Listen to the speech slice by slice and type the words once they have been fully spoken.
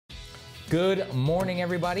Good morning,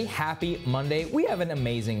 everybody. Happy Monday. We have an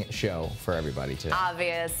amazing show for everybody today.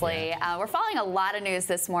 Obviously. Yeah. We're following a lot of news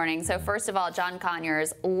this morning. So first of all, John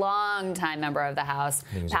Conyers, longtime member of the House,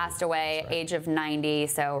 passed away, age of 90.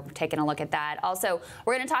 So we're taking a look at that. Also,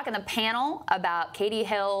 we're going to talk in the panel about Katie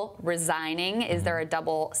Hill resigning. Is there a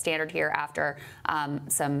double standard here after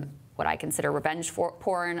some what I consider revenge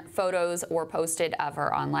porn photos were posted of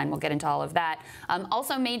her online? We'll get into all of that.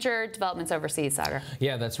 Also, major developments overseas, Saagar.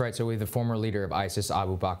 Yeah, that's right. So we have the former leader of ISIS,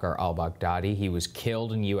 Abū Bakr al-Baghdadi. He was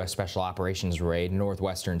killed in a U.S. Special Operations raid in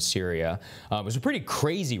northwestern Syria. It was a pretty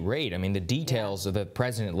crazy raid. I mean, the details that the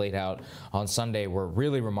president laid out on Sunday were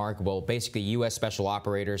really remarkable. Basically, U.S. Special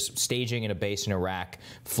Operators staging in a base in Iraq,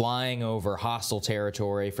 flying over hostile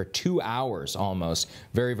territory for 2 hours almost.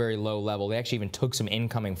 Very, very low level. They actually even took some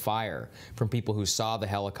incoming fire from people who saw the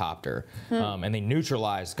helicopter, and they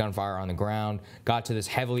neutralized gunfire on the ground, got to this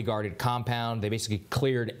heavily guarded compound. They basically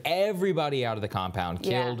cleared everybody out of the compound,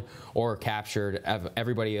 killed or captured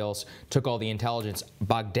everybody else, took all the intelligence.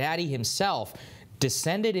 Baghdadi himself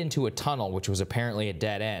descended into a tunnel, which was apparently a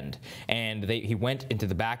dead end, and he went into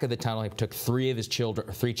the back of the tunnel. He took three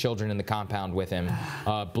children in the compound with him,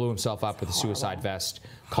 blew himself up with a suicide vest,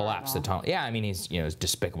 collapsed the tunnel. Yeah, I mean, he's a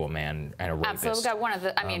despicable man and a rapist. Absolutely,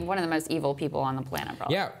 one of the most evil people on the planet,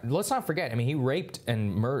 probably. Yeah, let's not forget. I mean, he raped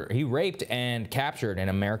and captured an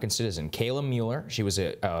American citizen, Kayla Mueller. She was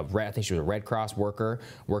I think she was a Red Cross worker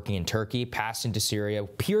working in Turkey, passed into Syria,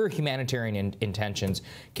 pure humanitarian intentions,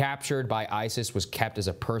 captured by ISIS, was kept as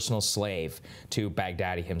a personal slave to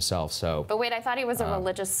Baghdadi himself. So, but wait, I thought he was a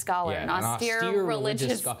religious scholar, an austere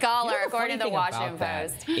religious scholar, according to the Washington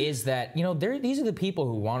Post. Is that these are the people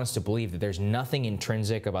who want us to believe that there's nothing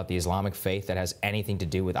intrinsic about the Islamic faith that has anything to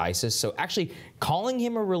do with ISIS. So actually calling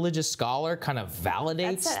him a religious scholar kind of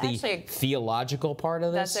validates the theological part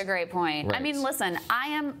of this. That's a great point. Right. I mean, listen,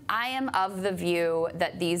 I am of the view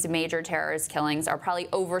that these major terrorist killings are probably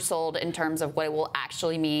oversold in terms of what it will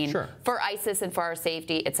actually mean for ISIS and for our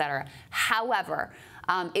safety, etc. However,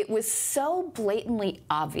 it was so blatantly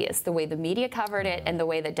obvious the way the media covered it and the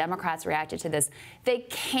way the Democrats reacted to this. They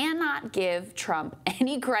cannot give Trump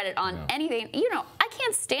any credit on anything. I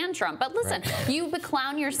can't stand Trump, but listen, you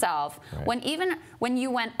beclown yourself when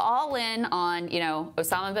you went all in on,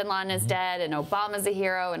 Osama bin Laden is dead and Obama's a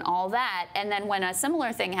hero and all that, and then when a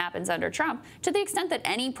similar thing happens under Trump, to the extent that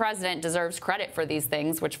any president deserves credit for these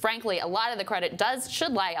things, which frankly a lot of the credit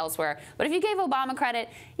should lie elsewhere, but if you gave Obama credit,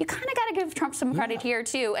 you kind of got to give Trump some credit here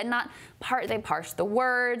too, and not they parse the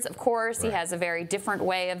words. Of course, he has a very different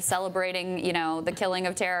way of celebrating, the killing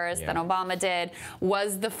of terrorists than Obama did.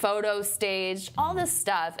 Was the photo staged? All this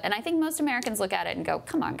stuff, and I think most Americans look at it and go,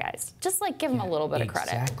 "Come on, guys, just give him a little bit of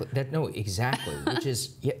credit." Exactly. Which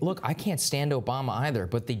is, look, I can't stand Obama either,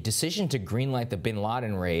 but the decision to greenlight the bin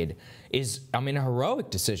Laden raid is, a heroic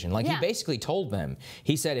decision. He basically told them,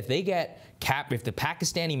 he said, if they get if the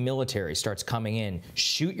Pakistani military starts coming in,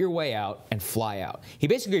 shoot your way out and fly out. He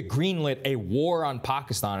basically greenlit a war on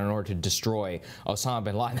Pakistan in order to destroy Osama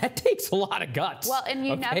bin Laden. That takes a lot of guts. Well, and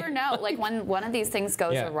you never know. When one of these things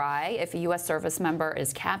goes awry, if a U.S. service member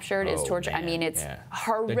is captured, is tortured, it's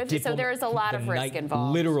horrific. So there is a lot of risk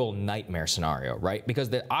involved. Literal nightmare scenario, right? Because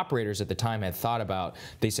the operators at the time had thought about,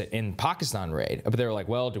 they said, in Pakistan raid, but they were like,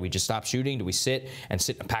 well, do we just stop shooting? Do we sit in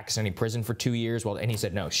a Pakistani prison for 2 years? Well, and he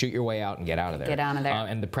said, no, shoot your way out and get out of there. Get out of there.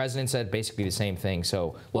 And the president said basically the same thing.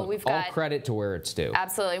 So we've got all credit to where it's due.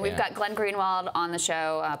 Absolutely. We've got Glenn Greenwald on the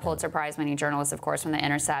show, Pulitzer Prize-winning journalist, of course, from The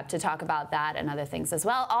Intercept, to talk about that and other things as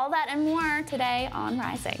well. All that and more today on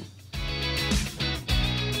Rising.